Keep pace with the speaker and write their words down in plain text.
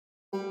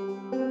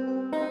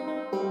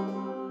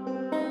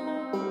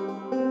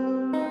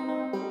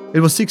It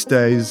was 6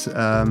 days,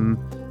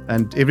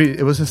 and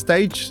it was a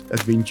stage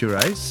adventure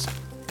race.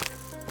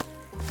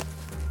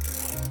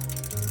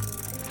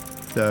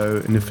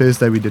 So in the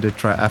first day we did a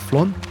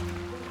triathlon.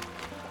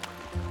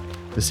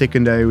 The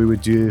second day we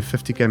would do a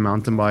 50k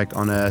mountain bike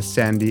on a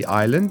sandy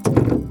island.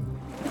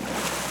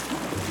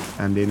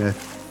 And then a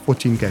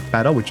 14k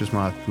paddle, which was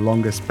my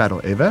longest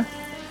paddle ever.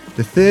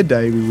 The third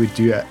day we would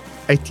do a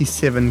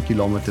 87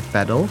 kilometer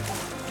paddle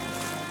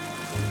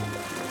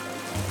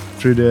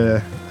through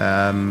the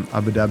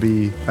Abu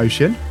Dhabi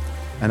ocean.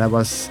 And that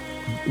was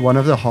one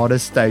of the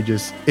hardest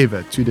stages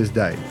ever to this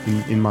day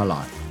in my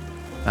life.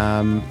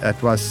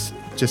 It was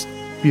just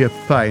pure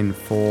pain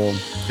for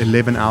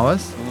 11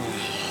 hours.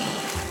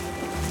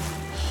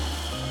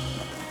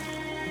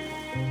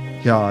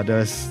 Yeah,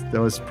 that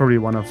was probably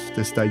one of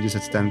the stages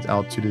that stands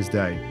out to this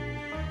day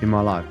in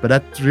my life. But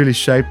that really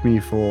shaped me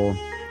for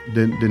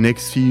the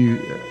next few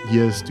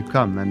years to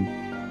come. And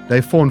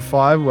day 4 and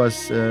 5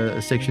 was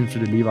a section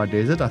through the Levi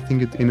Desert. I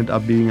think it ended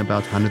up being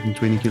about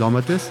 120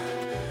 kilometers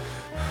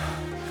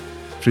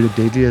through the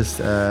deadliest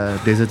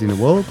desert in the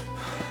world.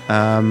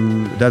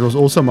 That was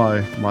also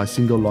my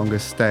single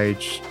longest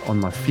stage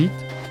on my feet.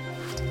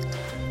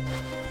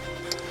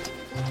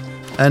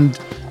 And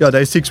yeah,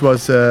 day 6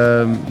 was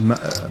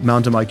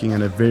mountain biking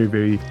and a very,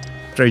 very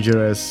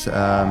treacherous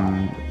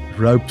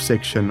rope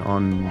section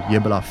on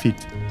Jebel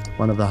Afit,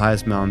 one of the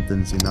highest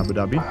mountains in Abu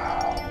Dhabi.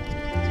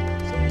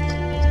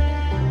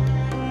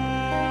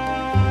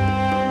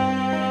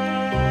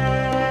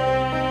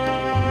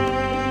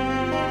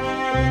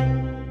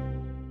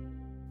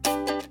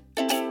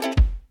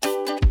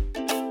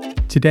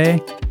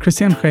 Today,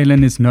 Christiaan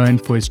Greyling is known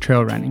for his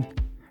trail running,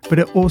 but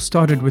it all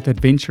started with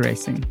adventure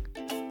racing.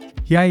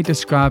 Here he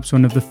describes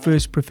one of the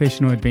first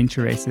professional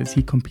adventure races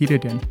he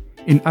competed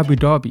in Abu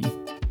Dhabi.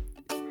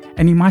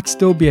 And he might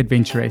still be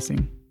adventure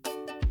racing.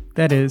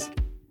 That is,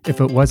 if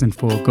it wasn't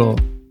for a goal.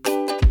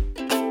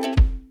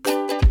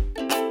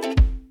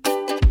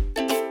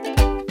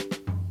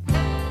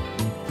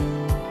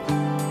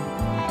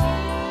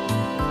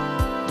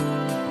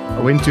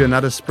 I went to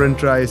another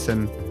sprint race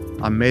and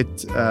I met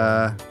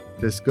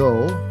this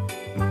girl.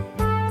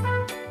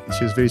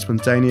 She was very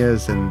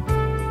spontaneous and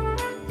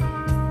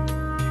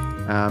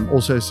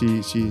also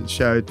she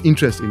showed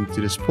interest into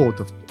the sport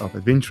of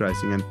adventure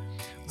racing. And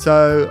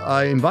so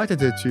I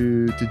invited her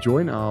to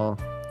join our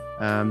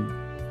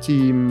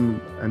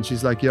team, and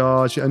she's like,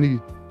 yeah, she only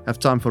have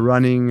time for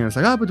running. And I was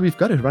like, but we've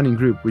got a running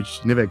group,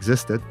 which never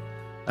existed.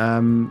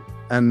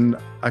 And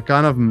I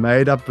kind of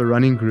made up a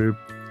running group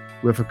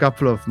with a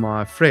couple of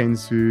my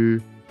friends who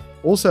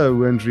also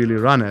weren't really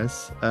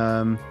runners.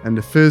 And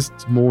the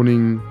first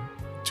morning,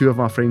 2 of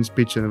my friends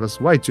pitched, and it was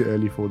way too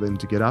early for them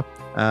to get up.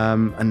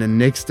 And the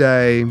next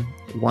day,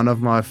 one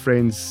of my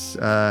friends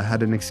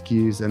had an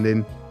excuse, and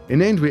then in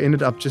the end, we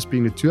ended up just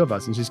being the 2 of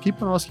us. And she's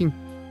keep on asking,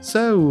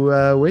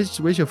 so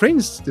where's your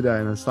friends today?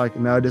 And it's like,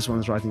 no, this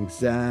one's writing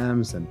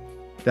exams, and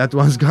that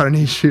one's got an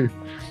issue.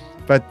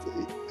 But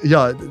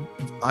yeah,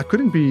 I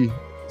couldn't be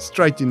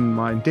straight in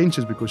my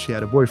intentions because she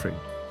had a boyfriend.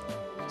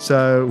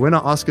 So when I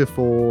asked her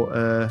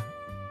for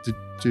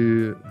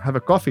to have a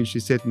coffee, she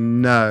said,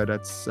 no,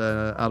 that's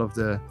out of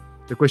the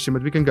question,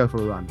 but we can go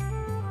for a run.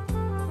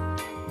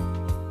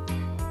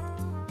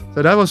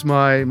 So that was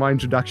my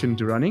introduction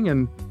to running,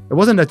 and it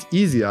wasn't that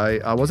easy.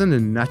 I wasn't a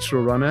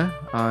natural runner.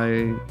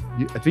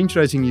 Adventure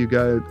racing, you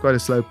go at quite a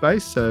slow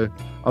pace, so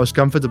I was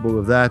comfortable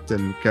with that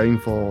and going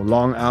for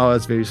long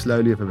hours very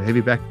slowly with a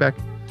heavy backpack.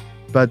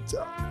 But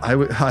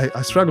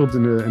I struggled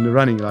in the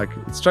running, like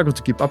I struggled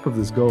to keep up with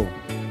this goal.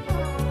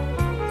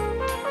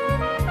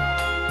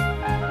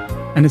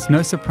 And it's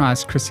no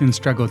surprise Christiaan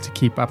struggled to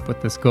keep up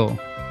with this goal,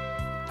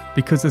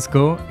 because this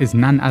goal is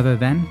none other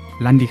than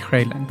Landi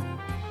Greyling.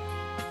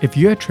 If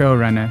you're a trail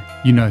runner,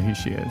 you know who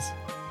she is.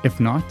 If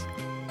not,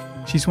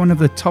 she's one of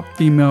the top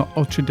female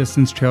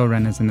ultra-distance trail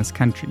runners in this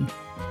country,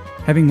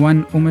 having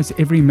won almost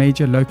every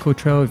major local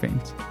trail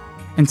event,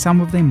 and some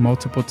of them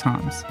multiple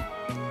times.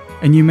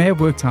 And you may have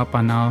worked out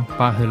by now,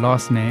 by her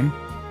last name,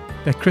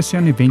 that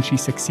Christiaan eventually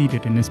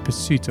succeeded in his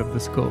pursuit of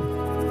this goal.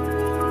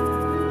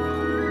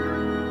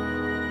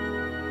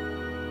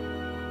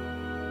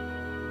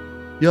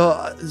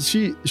 Yeah,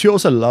 she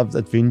also loved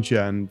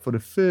adventure, and for the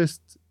first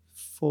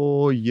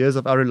 4 years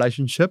of our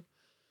relationship,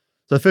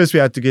 so first we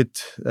had to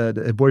get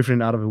a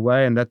boyfriend out of the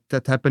way, and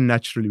that happened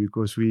naturally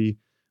because we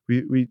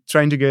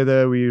trained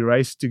together, we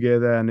raced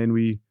together, and then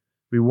we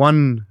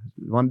won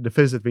the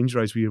first adventure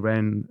race. We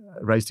ran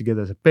a race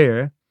together as a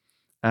pair,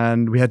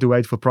 and we had to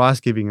wait for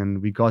prize giving,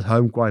 and we got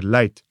home quite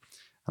late,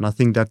 and I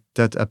think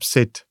that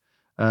upset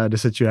the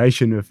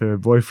situation with her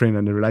boyfriend,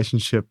 and the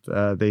relationship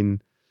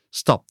then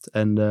stopped.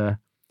 And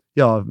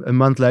yeah, a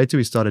month later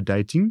we started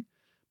dating,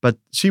 but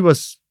she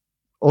was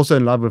also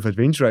in love with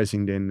adventure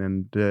racing then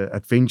and the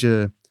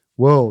adventure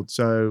world.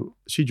 So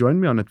she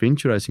joined me on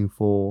adventure racing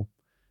for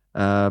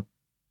 4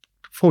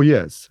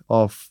 years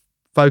of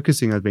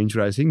focusing on adventure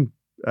racing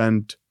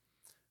and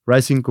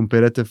racing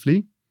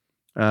competitively.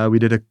 We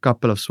did a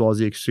couple of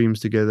Swazi Extremes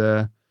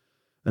together.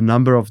 a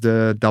number of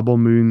the double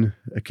moon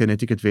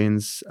kinetic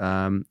events.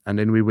 And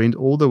then we went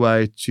all the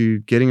way to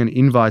getting an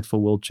invite for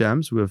World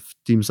Champs with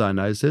Team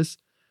Cyanosis,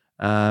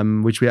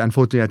 which we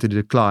unfortunately had to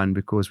decline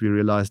because we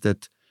realized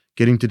that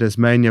getting to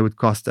Tasmania would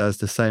cost us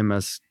the same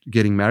as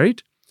getting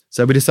married.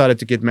 So we decided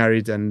to get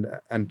married and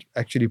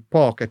actually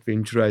park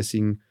adventure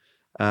racing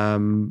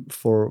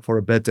for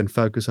a bit and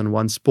focus on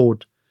one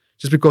sport,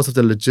 just because of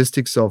the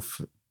logistics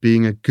of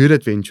being a good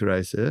adventure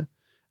racer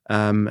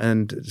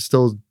and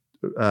still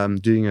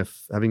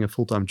having a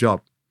full-time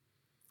job.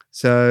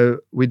 So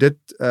we did,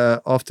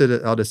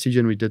 after our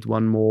decision, we did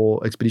one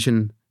more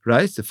expedition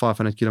race, the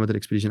 500-kilometer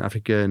expedition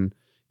Africa and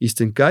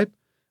Eastern Cape,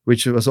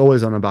 which was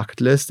always on a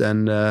bucket list.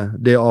 And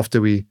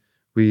thereafter, we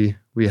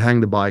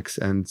hang the bikes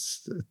and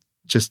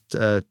just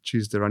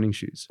choose the running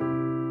shoes.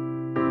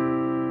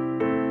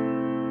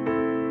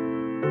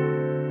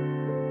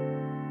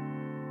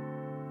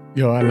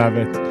 Yo, I love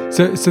it.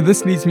 So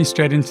this leads me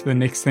straight into the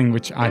next thing,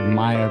 which I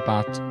admire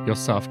about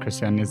yourself,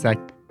 Christiaan, is like,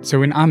 so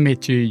when I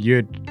met you,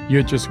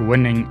 you're just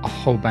winning a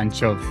whole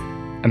bunch of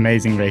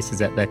amazing races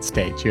at that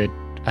stage.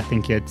 I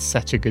think you had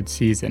such a good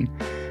season.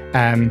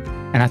 And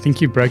I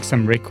think you broke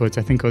some records.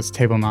 I think it was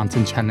Table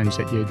Mountain Challenge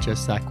that you had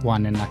just like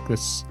won in like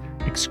this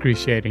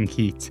excruciating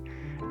heat.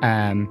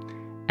 And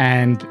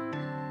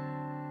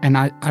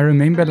I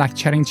remember like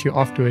chatting to you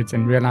afterwards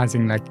and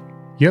realizing like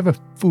you have a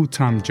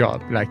full-time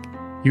job. Like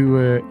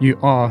you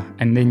are,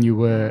 and then you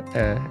were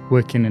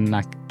working in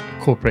like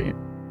corporate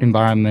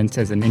environment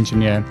as an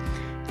engineer.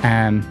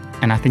 And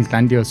I think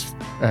Landy was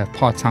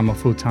part-time or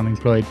full-time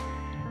employed.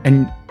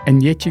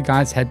 And yet you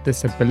guys had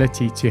this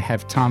ability to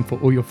have time for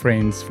all your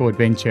friends, for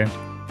adventure,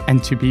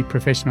 and to be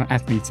professional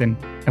athletes. And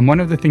one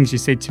of the things you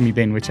said to me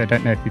then, which I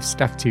don't know if you've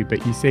stuck to,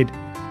 but you said,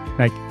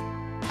 like,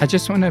 I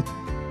just want to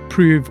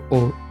prove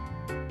or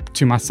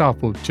to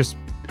myself or just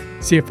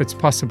see if it's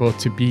possible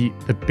to be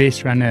the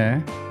best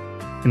runner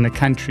in the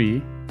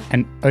country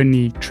and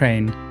only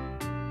train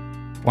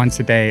once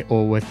a day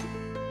or with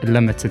a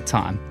limited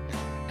time.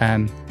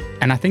 And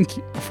I think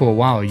for a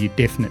while you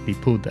definitely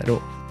pulled that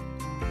off.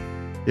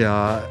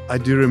 Yeah, I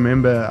do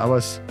remember I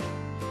was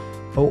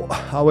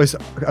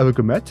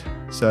overcommit,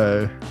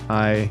 so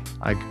I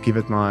give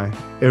it my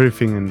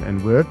everything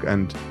in work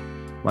and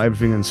my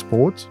everything in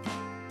sport,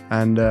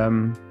 and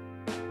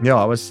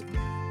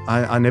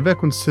I never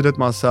considered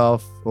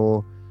myself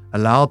or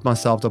allowed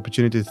myself the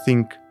opportunity to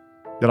think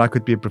that I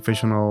could be a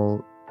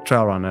professional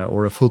trail runner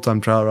or a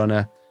full-time trail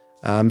runner.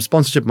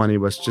 Sponsorship money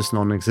was just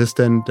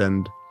non-existent,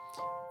 and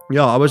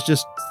yeah, I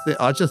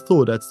just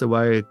thought that's the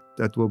way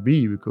that will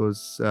be,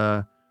 because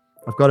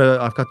I've got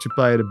to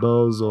pay the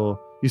bills, or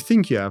you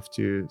think you have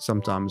to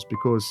sometimes,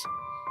 because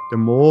the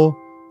more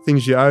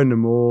things you own, the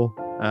more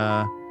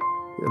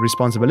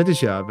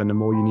responsibilities you have, and the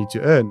more you need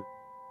to earn.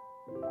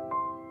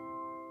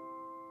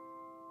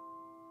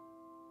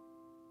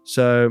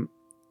 So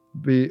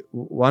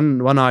one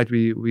night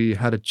we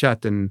had a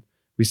chat, and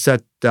we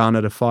sat down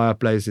at a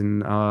fireplace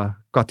in our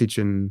cottage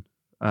in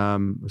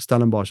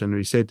Stellenbosch, and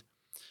we said,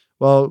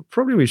 well,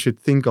 probably we should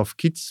think of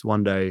kids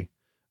one day.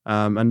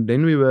 And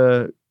then we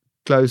were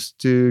close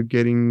to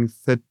getting,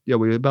 we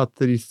were about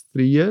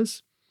 33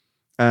 years.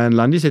 And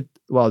Landy said,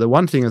 well, the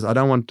one thing is I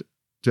don't want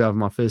to have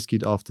my first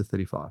kid after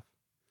 35. So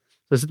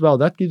I said, well,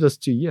 that gives us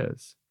 2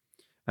 years.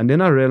 And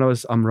then I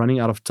realized I'm running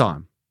out of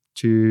time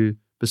to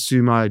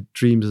pursue my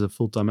dreams as a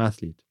full-time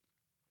athlete.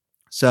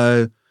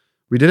 So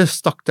we did a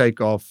stock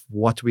take of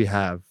what we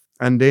have.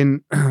 And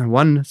then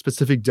one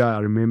specific day I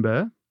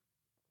remember,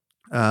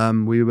 I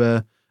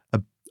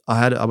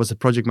was a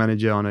project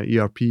manager on an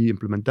ERP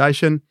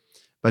implementation,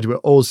 but we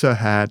also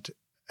had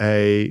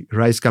a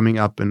race coming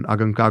up in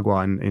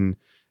Aconcagua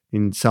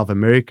in South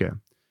America.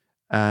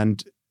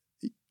 And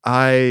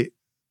I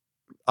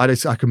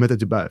committed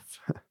to both.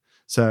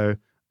 So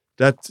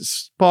that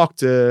sparked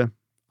the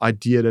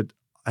idea that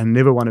I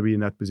never want to be in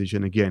that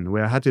position again,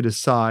 where I had to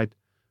decide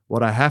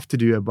what I have to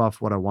do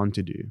above what I want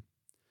to do.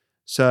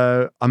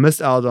 So I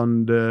missed out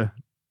on the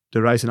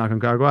race in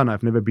Aconcagua, and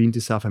I've never been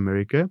to South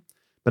America.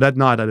 But that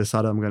night I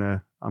decided I'm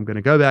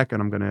gonna go back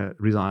and I'm gonna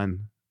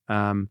resign.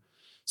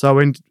 So I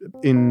went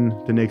in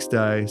the next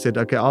day, said,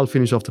 okay, I'll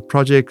finish off the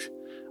project,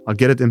 I'll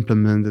get it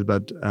implemented,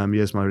 but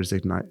here's my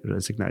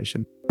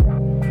resignation.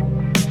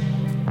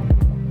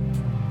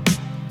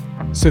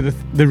 So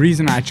the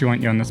reason I actually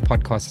want you on this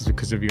podcast is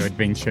because of your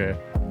adventure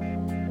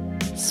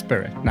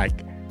spirit.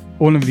 Like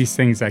all of these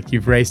things, like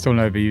you've raced all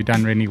over, you've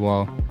done really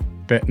well,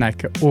 but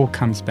like it all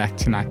comes back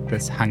to like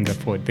this hunger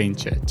for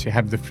adventure, to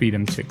have the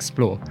freedom to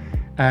explore.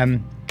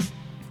 And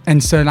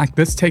so like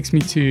this takes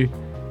me to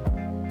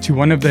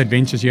one of the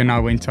adventures you and I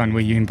went on,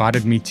 where you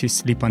invited me to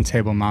sleep on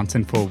Table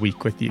Mountain for a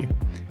week with you.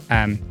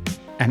 And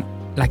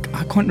like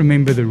I can't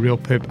remember the real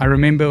purpose. I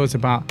remember it was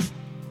about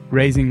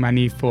raising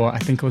money for, I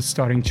think it was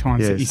Starting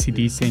Chance at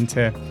ECD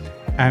Centre.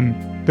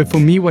 But for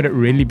me, what it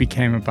really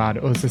became about,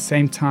 it was the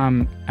same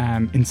time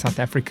in South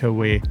Africa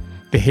where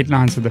the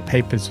headlines of the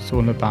papers was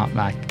all about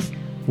like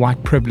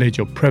white privilege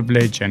or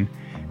privilege, and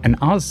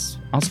I was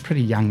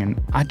pretty young,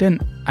 and I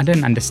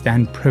didn't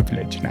understand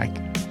privilege. Like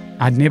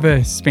I'd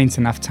never spent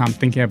enough time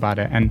thinking about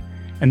it.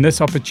 And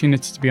this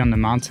opportunity to be on the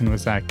mountain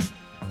was like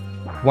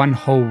one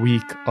whole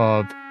week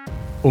of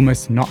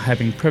almost not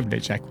having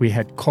privilege. Like we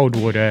had cold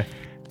water,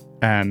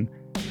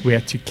 we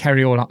had to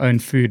carry all our own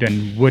food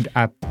and wood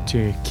up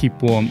to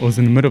keep warm. It was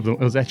in the middle of it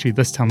was actually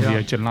this time of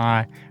year,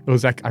 July. It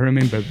was like, I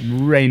remember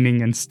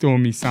raining and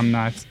stormy some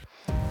nights.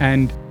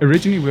 And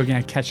originally we were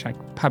going to catch like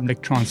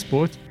public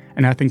transport.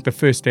 And I think the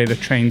first day the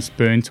trains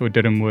burnt or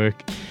didn't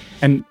work.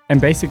 And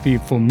basically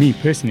for me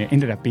personally, it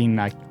ended up being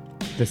like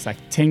this like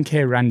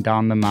 10K run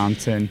down the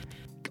mountain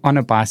on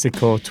a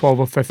bicycle, 12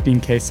 or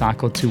 15K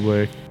cycle to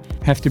work,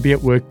 have to be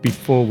at work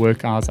before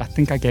work hours. I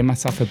think I gave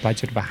myself a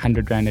budget of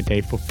 100 Rand a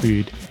day for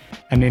food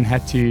and then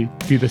had to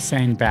do the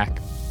same back.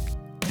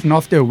 And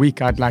after a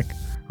week, I'd like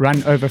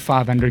run over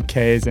 500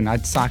 Ks and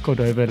I'd cycled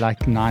over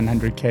like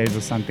 900 Ks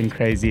or something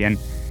crazy. And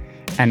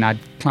I'd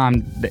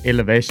climbed the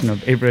elevation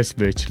of Everest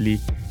virtually.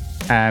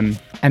 And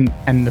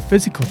the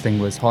physical thing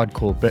was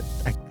hardcore, but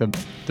like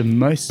the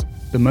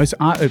most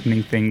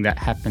eye-opening thing that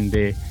happened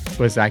there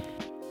was like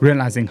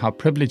realizing how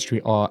privileged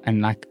we are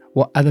and like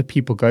what other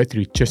people go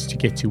through just to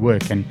get to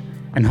work, and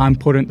how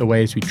important the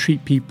ways we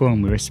treat people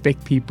and we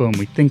respect people and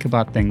we think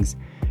about things.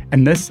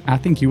 And this, I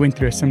think you went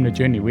through a similar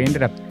journey. We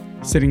ended up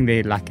sitting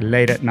there like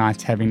late at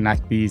night having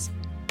like these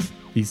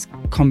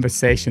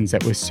conversations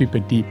that were super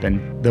deep.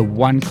 And the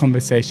one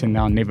conversation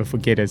I'll never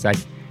forget is like,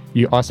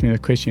 you asked me the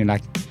question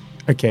like,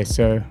 okay,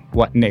 so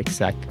what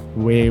next? Like,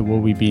 where will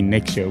we be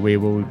next year? Where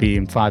will we be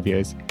in 5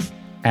 years?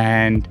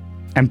 And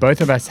both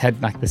of us had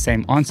like the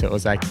same answer. It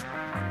was like,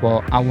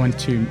 well, I want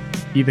to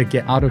either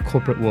get out of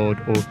corporate world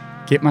or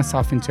get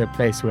myself into a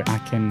place where I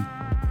can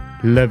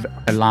live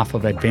a life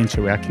of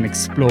adventure, where I can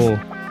explore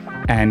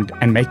and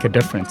make a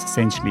difference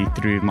essentially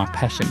through my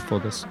passion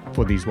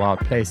for these wild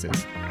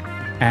places.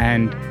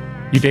 And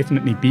you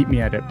definitely beat me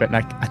at it, but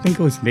like I think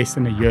it was less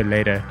than a year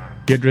later,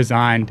 you'd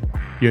resigned,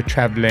 you're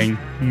traveling,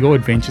 your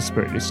adventure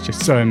spirit is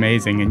just so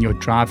amazing, and your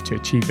drive to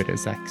achieve it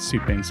is like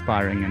super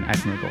inspiring and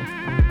admirable.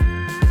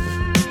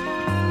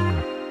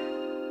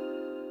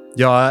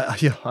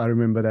 I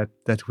remember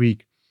that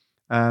week.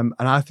 And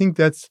I think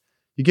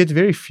you get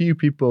very few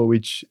people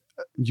which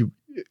you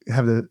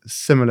have the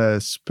similar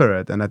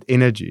spirit and that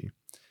energy.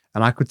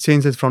 And I could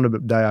sense it from the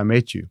day I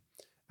met you.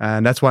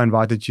 And that's why I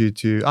invited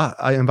you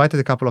I invited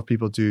a couple of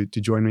people to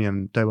join me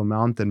on Table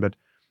Mountain, but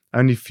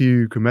only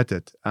few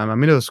committed. I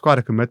mean, it was quite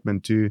a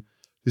commitment to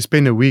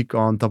spend a week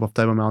on top of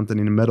Table Mountain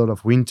in the middle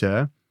of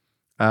winter.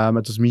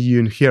 It was me, you,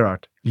 and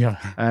Gerard. Yeah.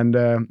 And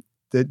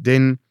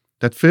then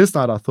that first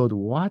night I thought,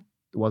 what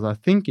was I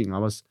thinking? I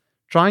was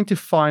trying to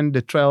find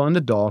the trail in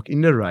the dark,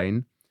 in the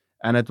rain,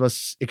 and it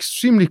was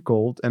extremely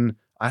cold, and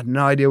I had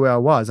no idea where I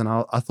was. And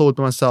I thought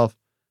to myself,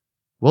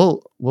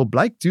 will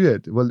Blake do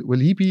it? Will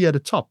he be at the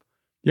top?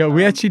 Yeah,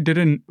 we actually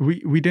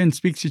didn't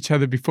speak to each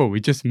other before. We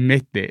just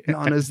met there.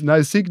 And there's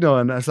no signal.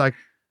 And I was like,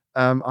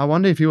 I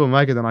wonder if he will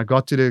make it. And I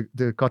got to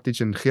the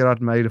cottage, and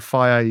Gerard made a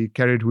fire. He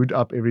carried wood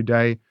up every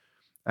day.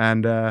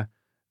 And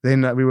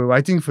then we were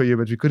waiting for you,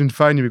 but we couldn't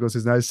find you because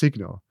there's no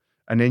signal.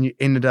 And then you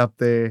ended up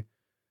there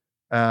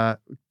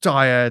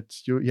tired.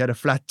 You had a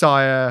flat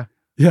tire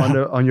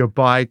on your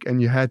bike,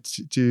 and you had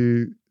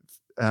to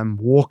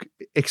walk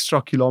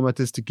extra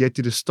kilometers to get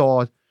to the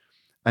start.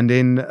 And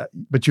then,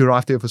 but you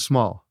arrived there with a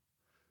smile.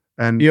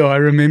 And I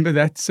remember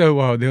that so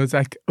well.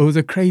 It was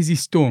a crazy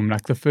storm,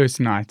 like the first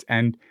night,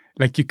 and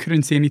like you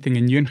couldn't see anything.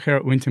 And you and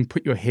Gerard went and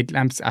put your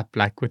headlamps up,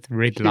 like with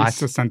red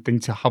lights or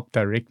something to help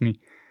direct me.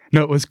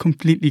 No, it was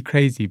completely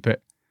crazy,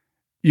 but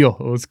it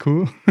was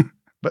cool.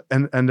 But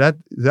and that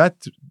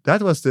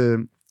was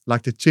the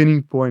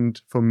turning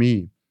point for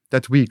me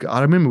that week.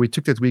 I remember we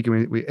took that week,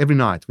 and we every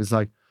night was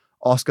like,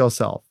 ask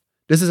ourselves,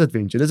 this is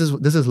adventure, this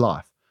is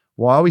life.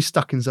 Why are we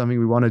stuck in something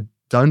we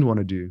don't want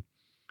to do?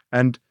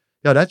 And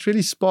that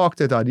really sparked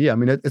that idea. I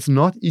mean, it's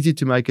not easy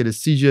to make a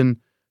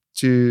decision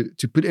to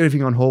put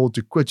everything on hold,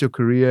 to quit your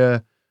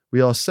career.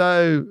 We are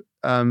so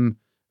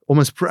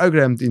almost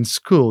programmed in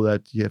school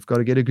that you've got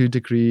to get a good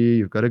degree,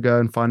 you've got to go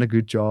and find a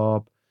good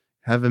job,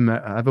 have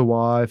a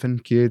wife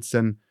and kids,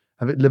 and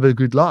live a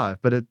good life.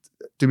 But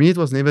to me, it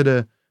was never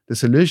the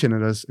solution.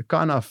 It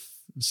kind of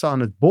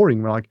sounded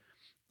boring. Like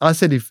I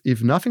said,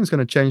 if nothing's going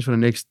to change for the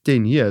next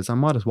 10 years, I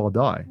might as well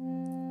die.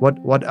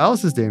 What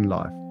else is there in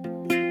life?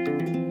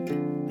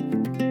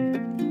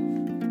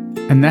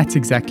 And that's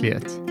exactly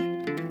it.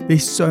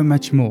 There's so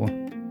much more.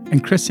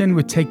 And Christiaan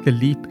would take the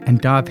leap and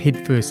dive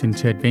headfirst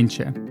into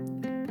adventure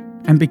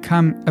and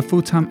become a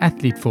full-time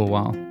athlete for a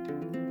while.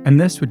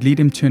 And this would lead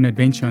him to an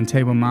adventure on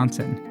Table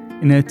Mountain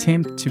in an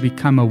attempt to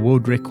become a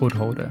world record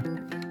holder.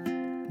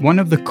 One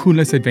of the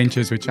coolest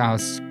adventures, which I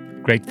was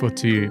grateful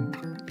to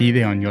be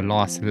there on your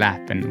last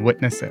lap and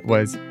witness it,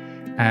 was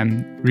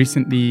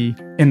recently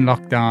in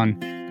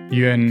lockdown,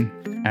 you and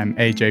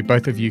AJ,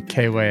 both of you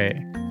KWA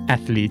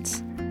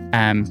athletes,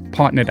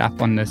 partnered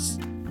up on this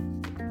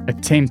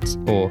attempt,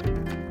 or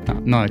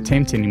not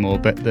attempt anymore,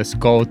 but this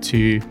goal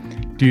to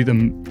do the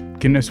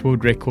Guinness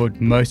World Record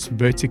most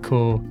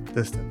vertical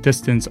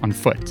distance on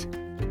foot.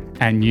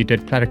 And you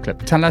did platter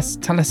clip. Tell us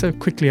so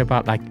quickly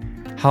about like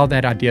how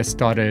that idea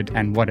started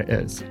and what it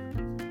is.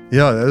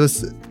 Yeah,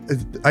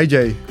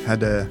 AJ had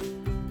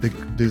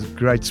this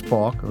great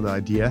spark of the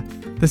idea.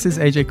 This is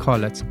AJ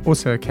Carlitz,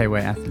 also a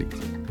K-Way athlete.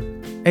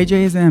 AJ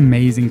is an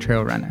amazing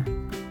trail runner,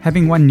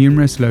 having won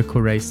numerous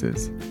local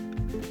races.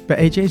 But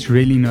AJ is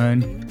really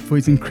known for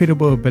his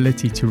incredible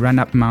ability to run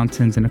up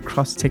mountains and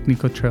across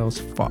technical trails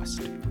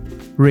fast,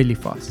 really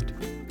fast.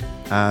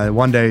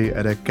 One day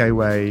at a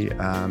K-Way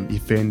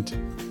event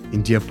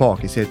in Deer Park,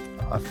 he said,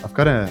 I've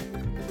got a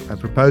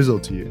proposal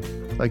to you.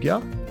 It's like,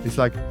 yeah. It's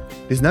like,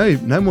 there's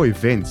no more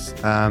events.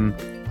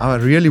 I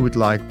really would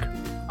like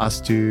us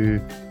to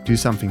do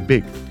something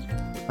big.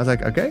 I was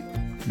like, okay,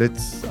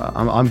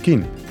 I'm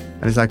keen.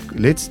 And it's like,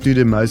 let's do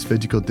the most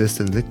vertical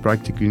distance. Let's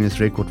break the Guinness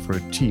record for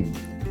a team.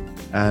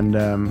 And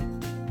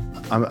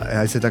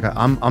I said, okay,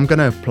 I'm going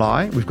to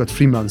apply. We've got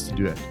 3 months to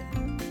do it.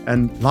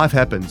 And life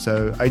happened.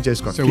 So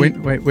AJ's got. So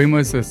when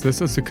was this?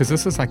 This was because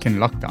this was like in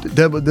lockdown.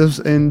 This was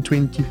in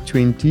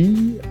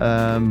 2020.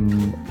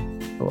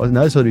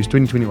 No, sorry, it's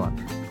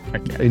 2021.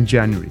 Okay. In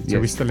January. So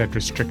we still had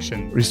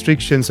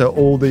restrictions. So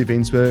all the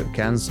events were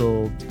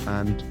cancelled,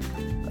 and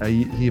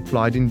he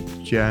applied in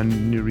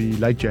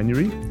late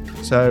January.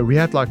 So we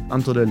had like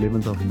until the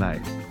 11th of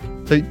May.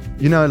 So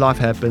life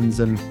happens,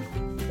 and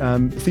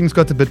things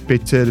got a bit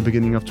better at the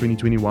beginning of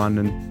 2021,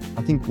 and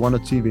I think 1 or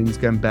 2 events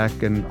came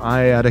back, and I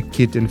had a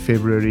kid in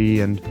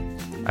February, and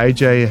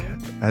AJ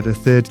had a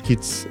third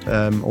kid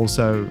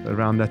also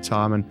around that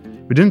time, and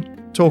we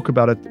didn't talk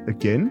about it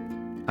again,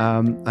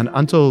 and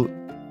until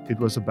it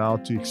was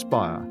about to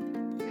expire.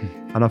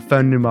 And I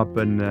phoned him up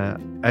and,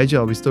 AJ,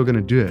 are we still going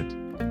to do it?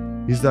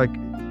 He's like,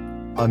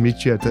 I'll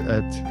meet you at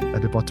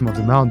the bottom of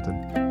the mountain.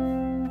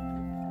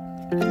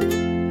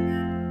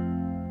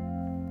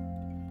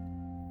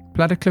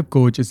 Bladderklip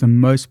Gorge is the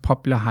most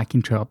popular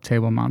hiking trail up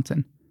Table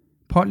Mountain,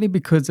 partly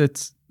because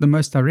it's the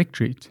most direct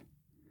route.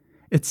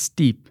 It's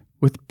steep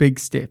with big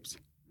steps,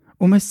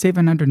 almost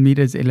 700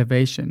 meters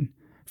elevation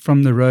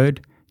from the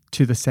road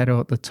to the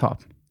saddle at the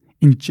top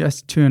in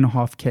just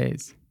 2.5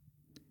 Ks.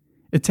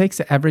 It takes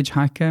the average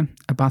hiker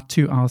about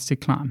 2 hours to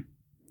climb,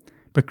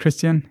 but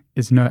Christiaan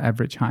is no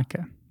average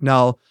hiker.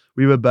 Now,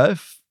 we were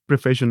both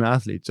professional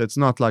athletes, so it's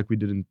not like we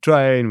didn't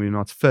train, we were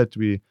not fit,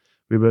 we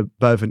were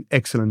both in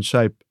excellent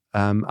shape.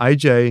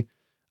 AJ,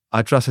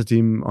 I trusted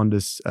him on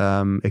this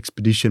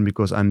expedition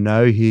because I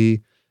know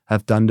he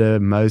have done the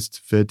most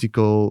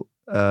vertical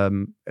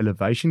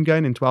elevation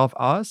gain in 12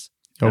 hours.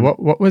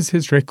 What was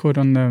his record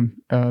on the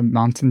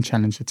mountain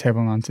challenge, the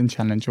Table Mountain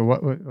Challenge? Or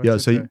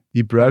what so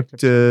he broke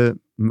the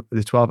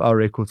 12-hour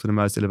record for the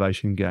most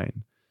elevation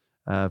gain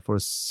for a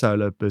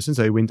solo person.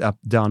 So he went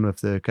down with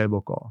the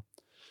cable car.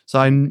 So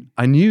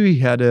I knew he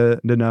had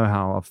the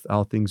know-how of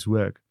how things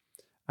work.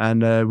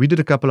 And we did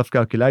a couple of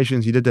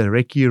calculations. He did a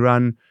recce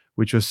run,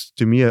 which was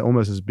to me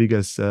almost as big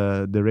as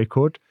the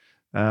record.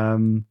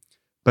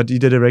 But he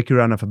did a recce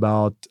run of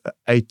about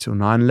 8 or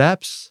 9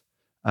 laps.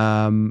 He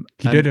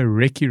did a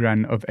recce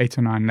run of 8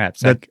 or 9 laps.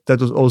 That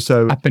was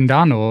also up and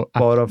down, or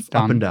part of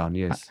up and down,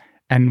 yes.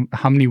 And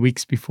how many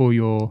weeks before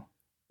your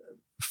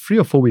 3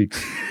 or 4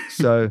 weeks?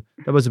 So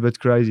that was a bit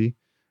crazy.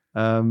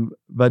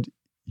 But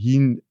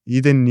he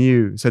then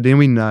knew. So then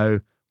we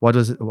know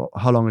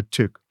how long it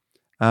took.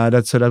 So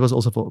that was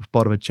also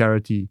part of a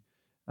charity,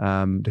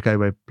 the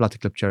K-Way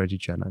Bladderklip Charity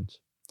Challenge.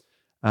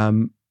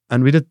 And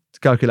we did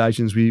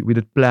calculations. We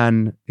did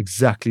plan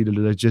exactly the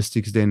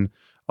logistics then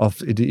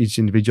of each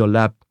individual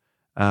lap.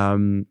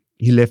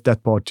 He left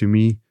that part to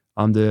me.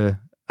 I'm the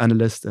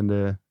analyst and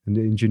the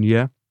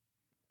engineer.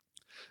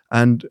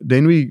 And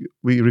then we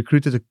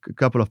recruited a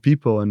couple of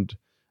people, and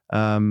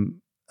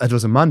it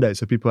was a Monday,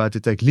 so people had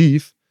to take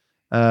leave.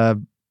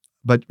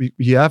 But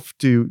you have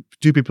 2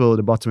 people at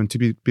the bottom and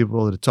 2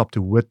 people at the top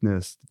to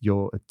witness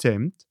your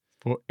attempt.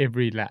 For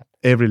every lap?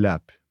 Every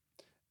lap.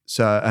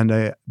 So, and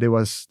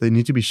they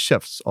need to be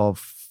shifts of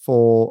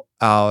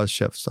 4-hour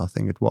shifts, I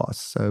think it was.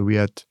 So we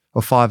had,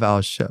 or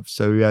 5-hour shifts.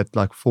 So we had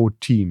like 4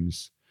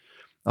 teams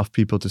of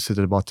people to sit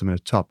at the bottom and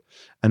the top.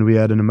 And we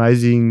had an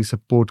amazing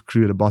support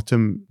crew at the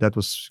bottom. That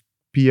was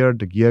Pierre,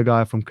 the gear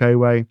guy from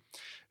K-Way,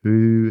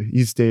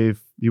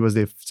 he was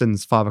there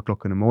since 5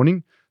 o'clock in the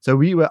morning. So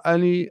we were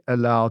only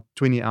allowed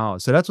 20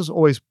 hours. So that was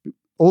always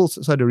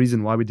also the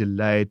reason why we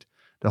delayed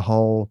the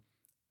whole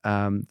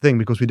thing,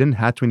 because we didn't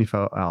have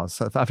 24 hours.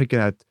 South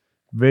Africa had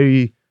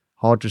very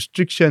hard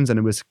restrictions, and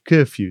it was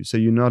curfew. So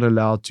you're not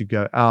allowed to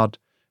go out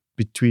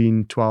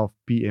between 12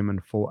 p.m.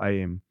 and 4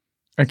 a.m.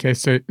 Okay,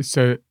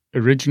 so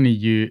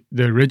originally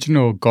the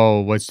original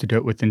goal was to do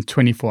it within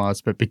 24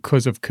 hours, but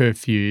because of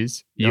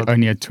curfews, you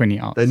only had 20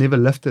 hours. They never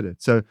lifted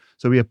it. So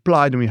we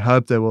applied, and we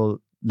hoped they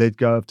will let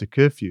go of the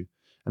curfew.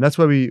 And that's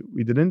why we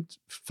didn't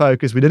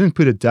focus. We didn't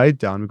put a date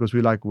down because we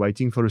were like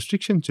waiting for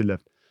restriction to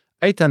lift.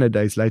 800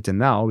 days later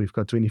now, we've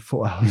got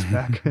 24 hours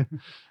back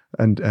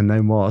and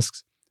no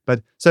masks.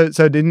 But so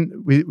then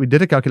we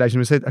did a calculation.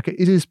 We said, okay,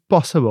 it is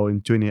possible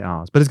in 20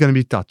 hours, but it's going to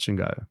be touch and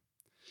go.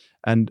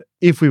 And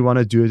if we want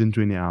to do it in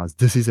 20 hours,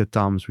 this is the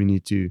times we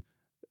need to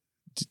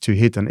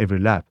hit on every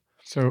lap.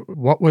 So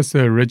what was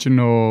the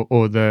original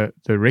or the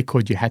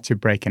record you had to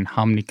break, and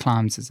how many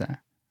climbs is that?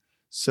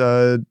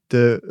 So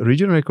the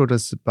regional record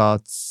was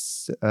about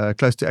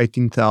close to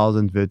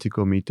 18,000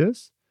 vertical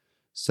meters.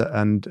 So,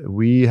 and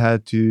we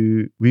had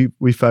to,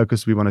 we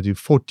focused, we want to do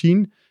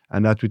 14,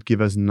 and that would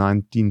give us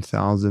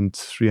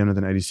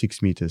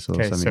 19,386 meters or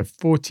something. So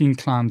 14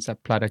 climbs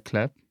at Platter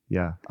Clip.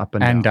 Yeah, up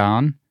and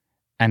down.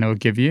 And it'll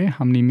give you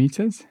how many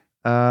meters?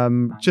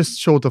 Just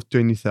short of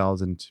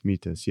 20,000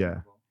 meters, yeah.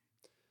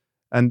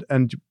 And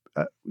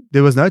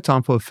there was no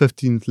time for a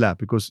 15th lap,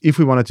 because if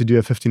we wanted to do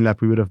a 15th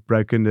lap, we would have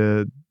broken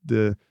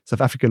the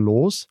South African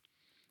laws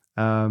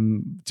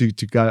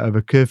to go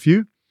over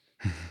curfew.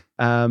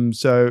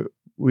 So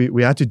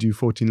we had to do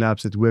 14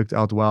 laps. It worked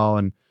out well.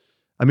 And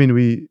I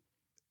mean,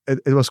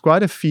 it was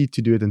quite a feat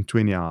to do it in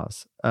 20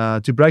 hours.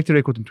 To break the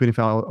record in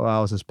 25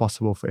 hours is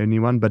possible for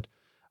anyone, but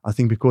I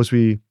think because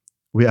we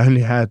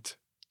only had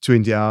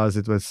 20 hours,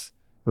 it was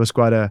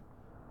quite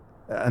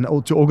and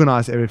to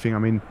organize everything. I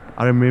mean,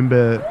 I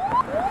remember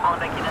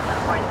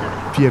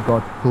Pierre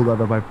got pulled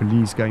over by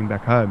police going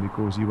back home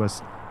because he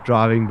was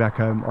driving back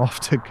home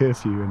after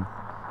curfew, and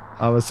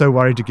I was so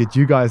worried to get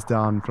you guys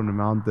down from the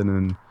mountain,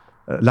 and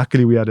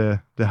luckily we had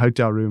the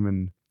hotel room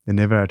and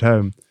never at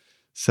home,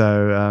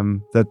 so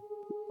that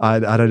I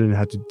didn't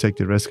have to take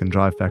the risk and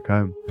drive back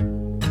home.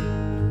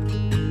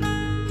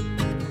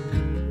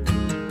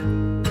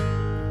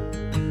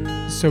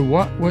 So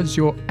what was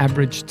your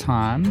average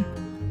time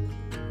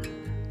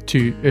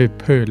to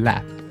per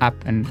lap up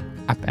and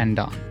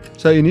down?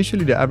 So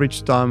initially the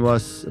average time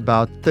was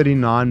about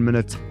 39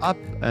 minutes up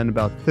and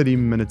about 30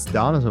 minutes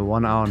down, so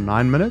 1 hour and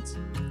 9 minutes.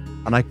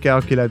 And I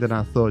calculated and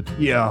I thought,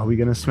 yeah, we're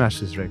gonna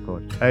smash this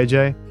record.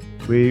 AJ,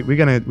 we're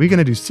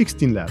gonna do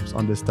 16 laps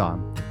on this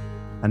time.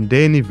 And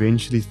then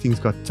eventually things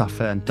got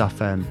tougher and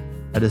tougher, and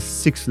at the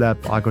 6th lap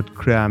I got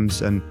cramps,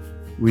 and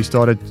we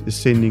started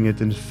ascending it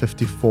in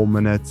 54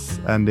 minutes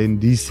and then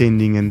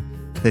descending in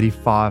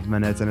 35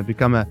 minutes, and it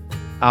became an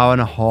hour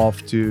and a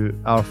half to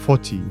hour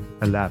 40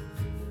 a lap.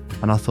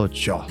 And I thought,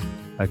 sure,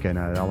 okay,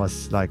 no, I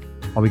was like,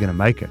 are we going to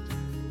make it?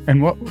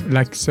 And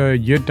so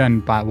you're done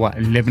by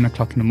 11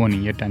 o'clock in the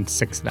morning, you're done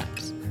 6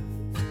 laps?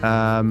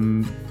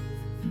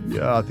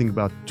 Yeah, I think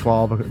about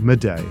 12,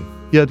 midday.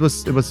 Yeah, it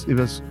was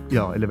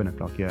 11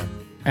 o'clock, yeah.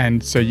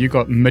 And so you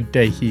got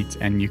midday heat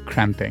and you're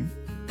cramping?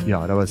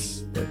 Yeah, that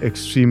was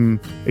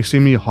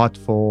extremely hot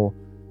for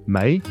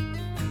May.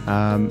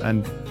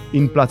 And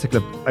in Platter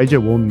Clip, AJ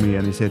warned me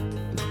and he said,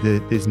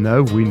 there's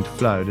no wind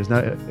flow, there's no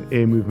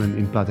air movement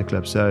in Platter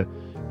Clip, so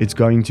it's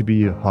going to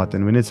be hot.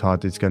 And when it's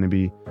hot, it's going to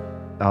be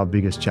our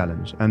biggest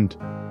challenge. And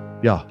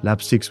yeah,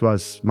 lap 6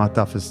 was my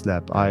toughest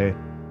lap. I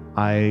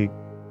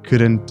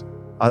couldn't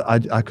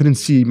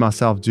see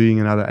myself doing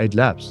another 8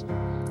 laps.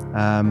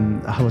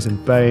 I was in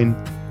pain.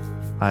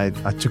 I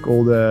took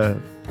all the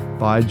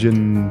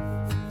Biogen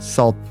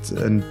salt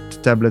and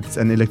tablets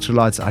and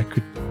electrolytes I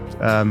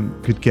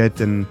could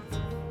get, and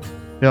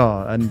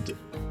yeah, and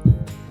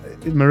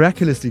it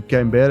miraculously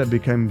became better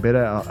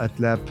at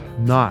lap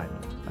 9,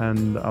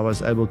 and I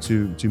was able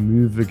to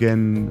move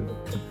again,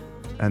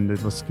 and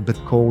it was a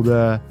bit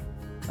colder.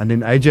 And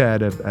then AJ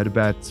had a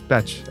bad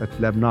patch at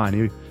lap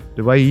 9.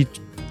 The way he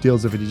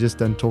deals with it, he just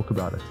don't talk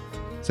about it,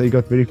 so he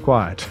got very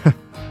quiet.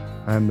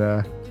 And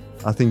I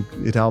think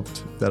it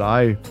helped that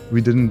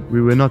we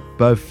were not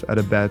both at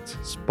a bad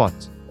spot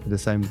at the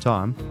same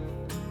time,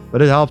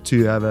 but it helped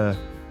to have a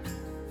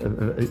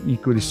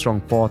equally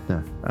strong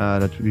partner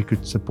that we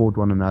could support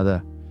one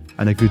another,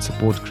 and a good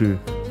support crew,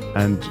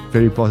 and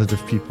very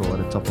positive people at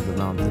the top of the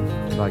mountain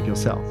like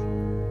yourself.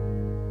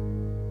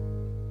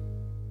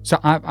 So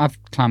I've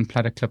climbed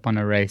Platter Clip on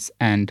a race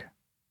and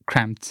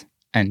cramped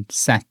and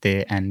sat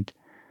there, and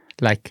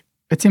like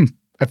it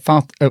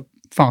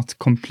felt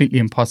completely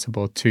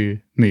impossible to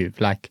move.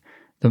 Like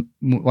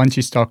once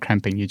you start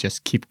cramping, you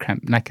just keep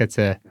cramping. Like it's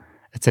a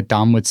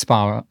downward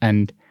spiral,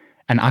 and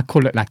I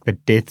call it like the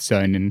death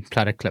zone in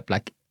Platter Clip.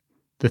 Like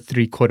the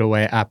 3/4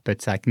 way up,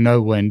 it's like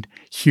no wind,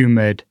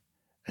 humid.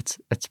 It's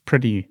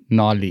pretty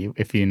gnarly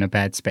if you're in a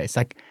bad space.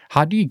 Like,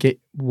 how do you get?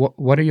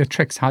 What are your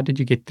tricks? How did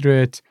you get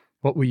through it?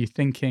 What were you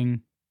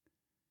thinking?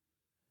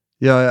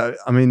 Yeah,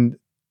 I mean,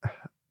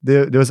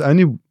 there was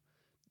only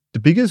the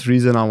biggest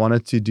reason I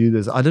wanted to do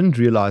this. I didn't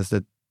realize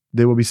that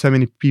there will be so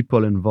many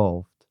people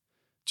involved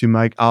to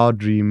make our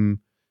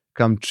dream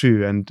come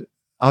true. And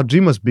our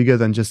dream was bigger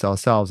than just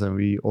ourselves. And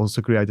we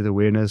also created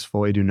awareness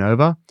for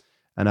EduNova.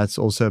 And that's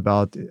also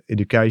about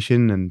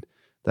education. And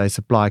they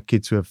supply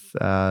kids with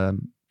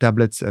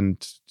tablets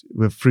and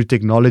through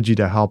technology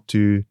they help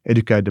to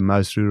educate the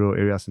most rural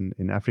areas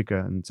in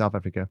Africa and South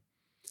Africa.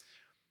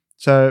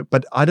 So,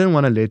 but I didn't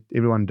want to let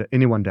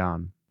anyone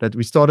down. That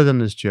we started on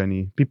this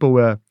journey.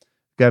 People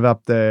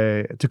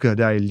took a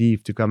day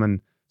leave to come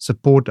and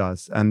support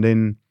us, and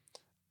then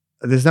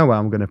there's no way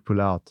I'm going to pull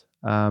out.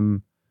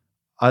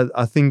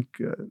 I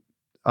think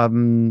I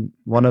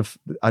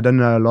don't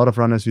know a lot of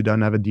runners who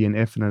don't have a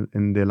DNF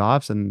in their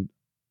lives, and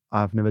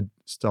I've never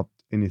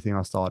stopped anything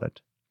I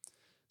started.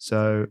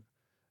 So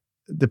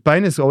the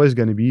pain is always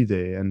going to be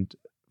there, and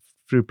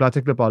through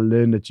Platter Club, I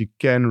learned that you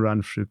can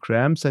run through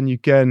cramps, and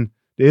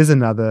there's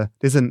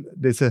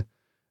a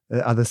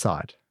other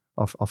side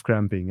of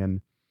cramping.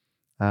 And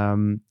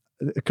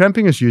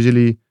cramping is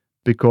usually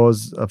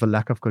because of a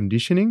lack of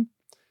conditioning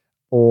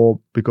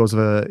or because of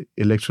a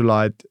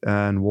electrolyte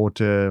and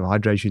water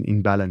hydration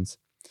imbalance.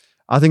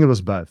 I think it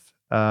was both.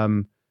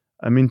 To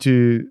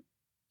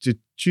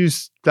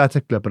choose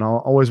Platter Club, and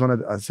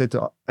I said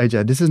to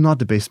AJ, this is not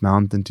the best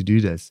mountain to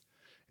do this.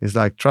 It's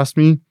like, trust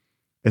me,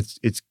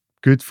 it's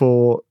good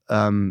for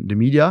the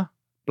media.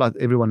 Plus,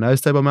 everyone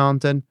knows Table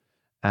Mountain,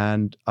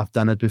 and I've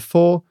done it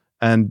before,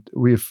 and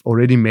we've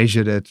already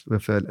measured it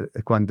with a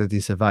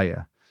quantity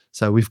surveyor.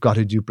 So we've got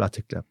to do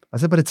Platter Club. I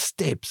said, but it's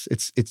steps.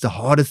 It's the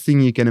hardest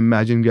thing you can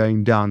imagine,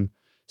 going down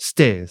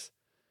stairs,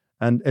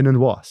 and it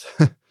was.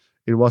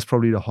 It was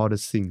probably the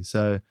hardest thing.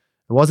 So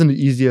it wasn't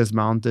the easiest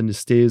mountain. The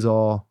stairs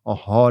are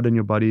hard on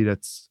your body.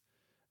 It's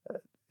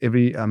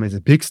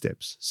big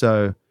steps.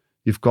 So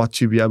you've got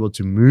to be able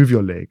to move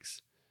your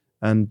legs.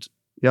 And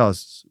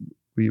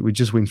we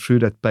just went through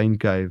that pain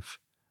cave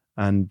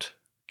and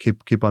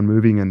keep on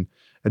moving. And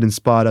it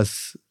inspired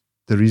us,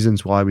 the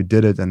reasons why we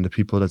did it and the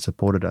people that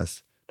supported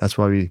us. That's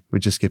why we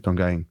just kept on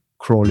going,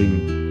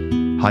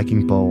 crawling,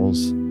 hiking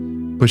poles,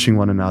 pushing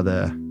one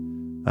another.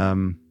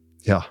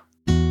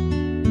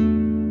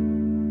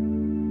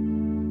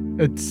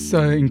 It's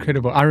so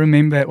incredible. I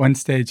remember at one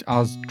stage I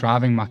was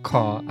driving my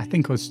car. I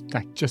think it was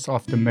like just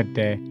after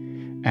midday.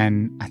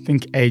 And I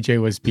think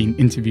AJ was being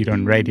interviewed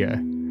on radio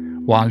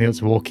while he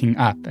was walking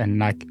up. And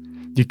like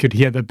you could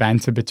hear the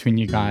banter between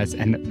you guys.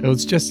 And it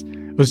was just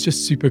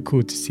super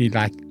cool to see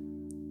like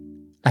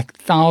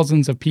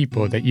thousands of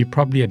people that you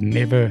probably had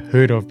never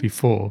heard of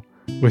before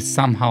were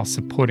somehow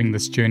supporting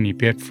this journey,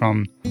 be it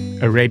from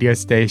a radio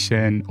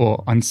station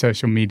or on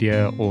social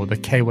media or the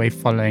K-Wave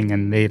following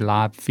and their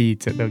live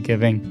feeds that they're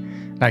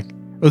giving. Like,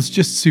 it was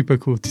just super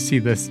cool to see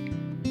this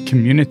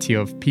community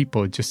of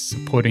people just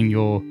supporting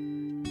your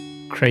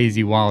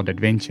crazy, wild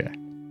adventure.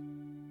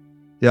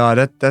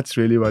 Yeah, that's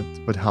really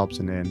what helps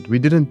in the end. We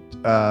didn't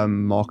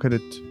market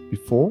it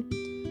before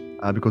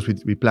because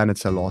we planned it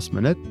so last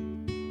minute.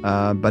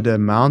 But the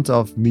amount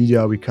of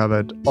media we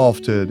covered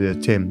after the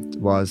attempt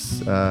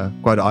was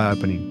quite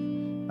eye-opening.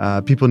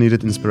 People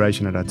needed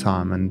inspiration at that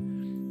time, and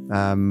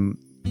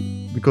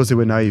because there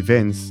were no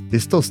events,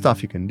 there's still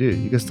stuff you can do.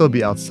 You can still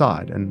be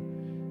outside, and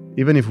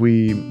even if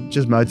we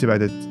just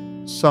motivated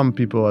some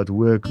people at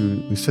work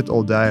who sit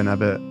all day and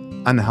have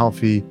an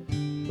unhealthy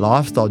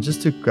lifestyle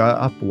just to go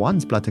up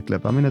once Platter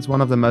Club. I mean, it's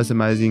one of the most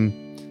amazing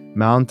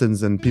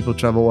mountains, and people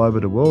travel all over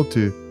the world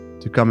to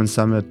come and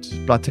summit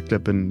Platter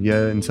Club. And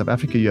here in South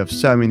Africa, you have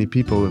so many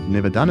people who have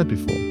never done it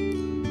before,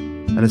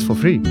 and it's for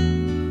free.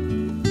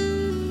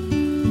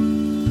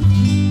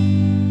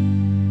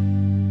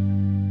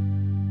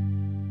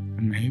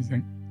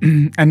 Amazing.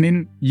 And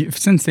then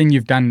since then,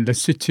 you've done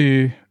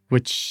Lesotho,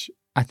 which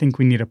I think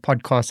we need a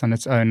podcast on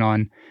its own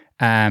on,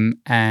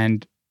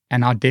 and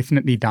I'll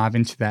definitely dive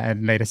into that at a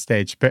later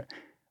stage. But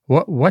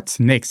what's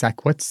next?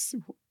 Like, what's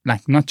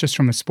like not just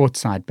from a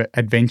sports side, but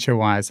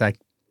adventure-wise, like,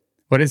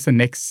 what is the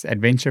next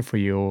adventure for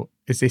you? Or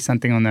is there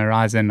something on the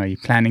horizon? Are you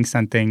planning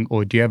something,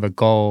 or do you have a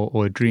goal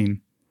or a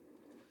dream?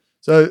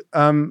 So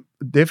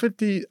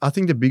definitely, I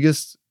think the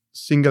biggest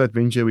single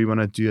adventure we want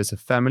to do as a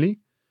family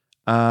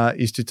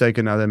is to take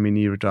another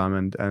mini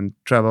retirement and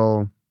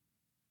travel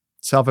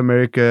South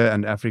America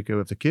and Africa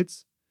with the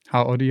kids.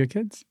 How old are your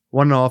kids?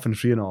 1.5 and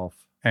 3.5.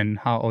 And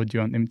how old do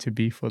you want them to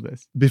be for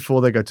this?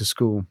 Before they go to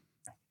school.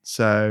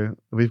 So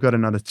we've got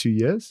another 2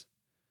 years.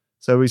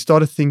 So we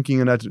started thinking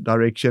in that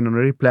direction and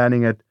already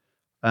planning it.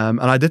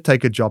 And I did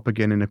take a job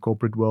again in the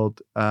corporate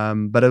world.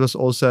 But it was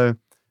also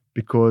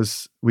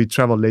because we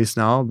travel less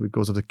now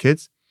because of the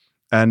kids.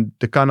 And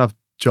the kind of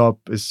job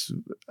is,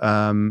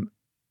 I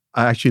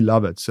actually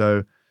love it.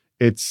 So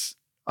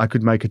I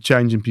could make a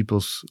change in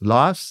people's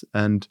lives.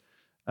 And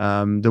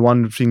the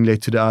one thing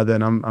led to the other.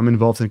 And I'm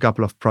involved in a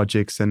couple of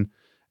projects. And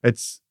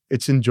it's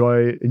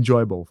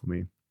enjoyable for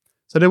me.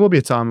 So there will be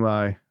a time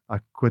where I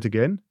quit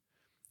again.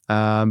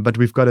 But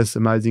we've got this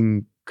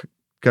amazing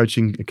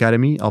coaching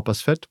academy,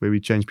 Alpas Fit, where we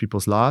change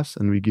people's lives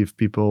and we give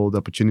people the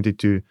opportunity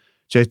to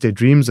chase their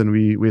dreams, and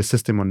we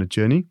assist them on the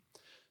journey.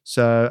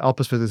 So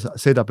Alpas Fit is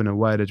set up in a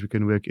way that we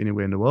can work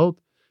anywhere in the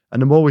world.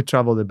 And the more we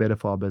travel, the better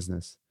for our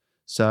business.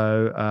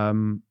 So,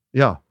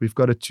 we've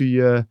got a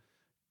 2-year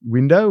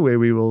window where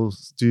we will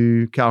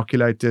do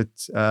calculated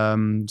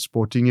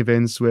sporting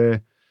events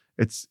where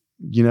it's,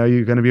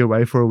 you're going to be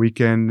away for a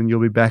weekend and you'll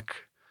be back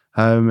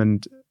home,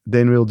 and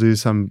then we'll do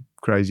some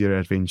crazier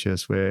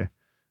adventures where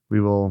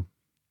we've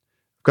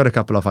got a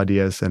couple of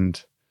ideas,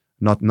 and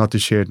not to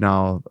share it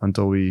now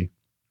until we've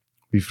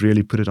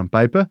really put it on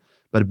paper.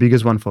 But the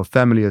biggest one for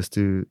family is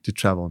to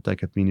travel,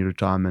 take a mini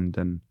retirement,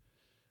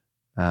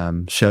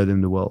 and show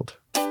them the world.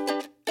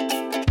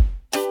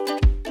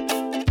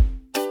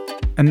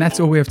 And that's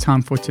all we have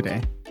time for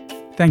today.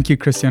 Thank you,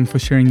 Christiaan, for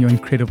sharing your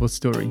incredible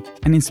story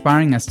and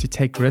inspiring us to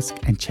take risk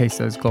and chase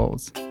those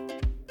goals.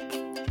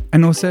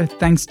 And also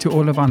thanks to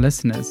all of our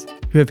listeners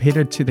who have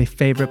headed to their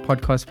favorite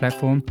podcast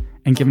platform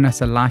and given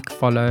us a like,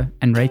 follow,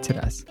 and rated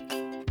us.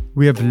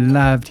 We have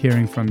loved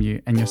hearing from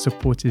you, and your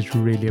support is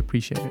really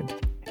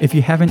appreciated. If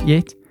you haven't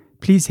yet,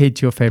 please head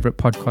to your favorite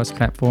podcast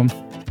platform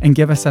and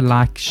give us a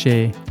like,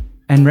 share,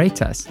 and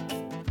rate us.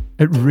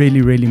 It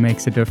really, really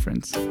makes a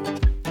difference.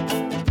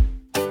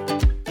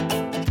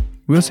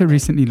 We also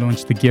recently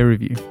launched the gear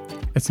review.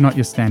 It's not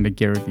your standard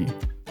gear review.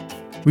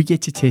 We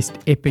get to test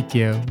epic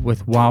gear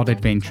with wild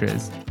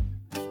adventurers.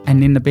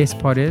 And then the best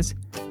part is,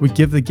 we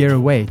give the gear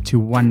away to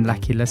one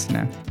lucky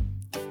listener.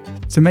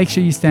 So make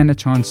sure you stand a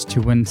chance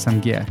to win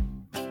some gear.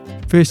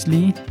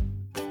 Firstly,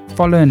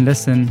 follow and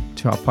listen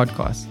to our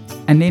podcast,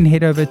 and then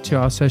head over to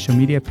our social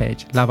media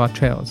page, Love Our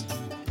Trails,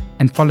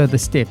 and follow the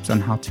steps on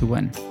how to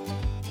win.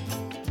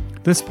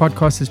 This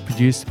podcast is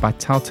produced by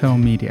Telltale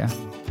Media,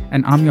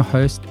 and I'm your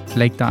host,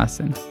 Blake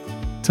Dyson.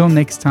 Till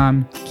next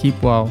time, keep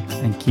well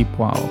and keep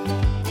wild.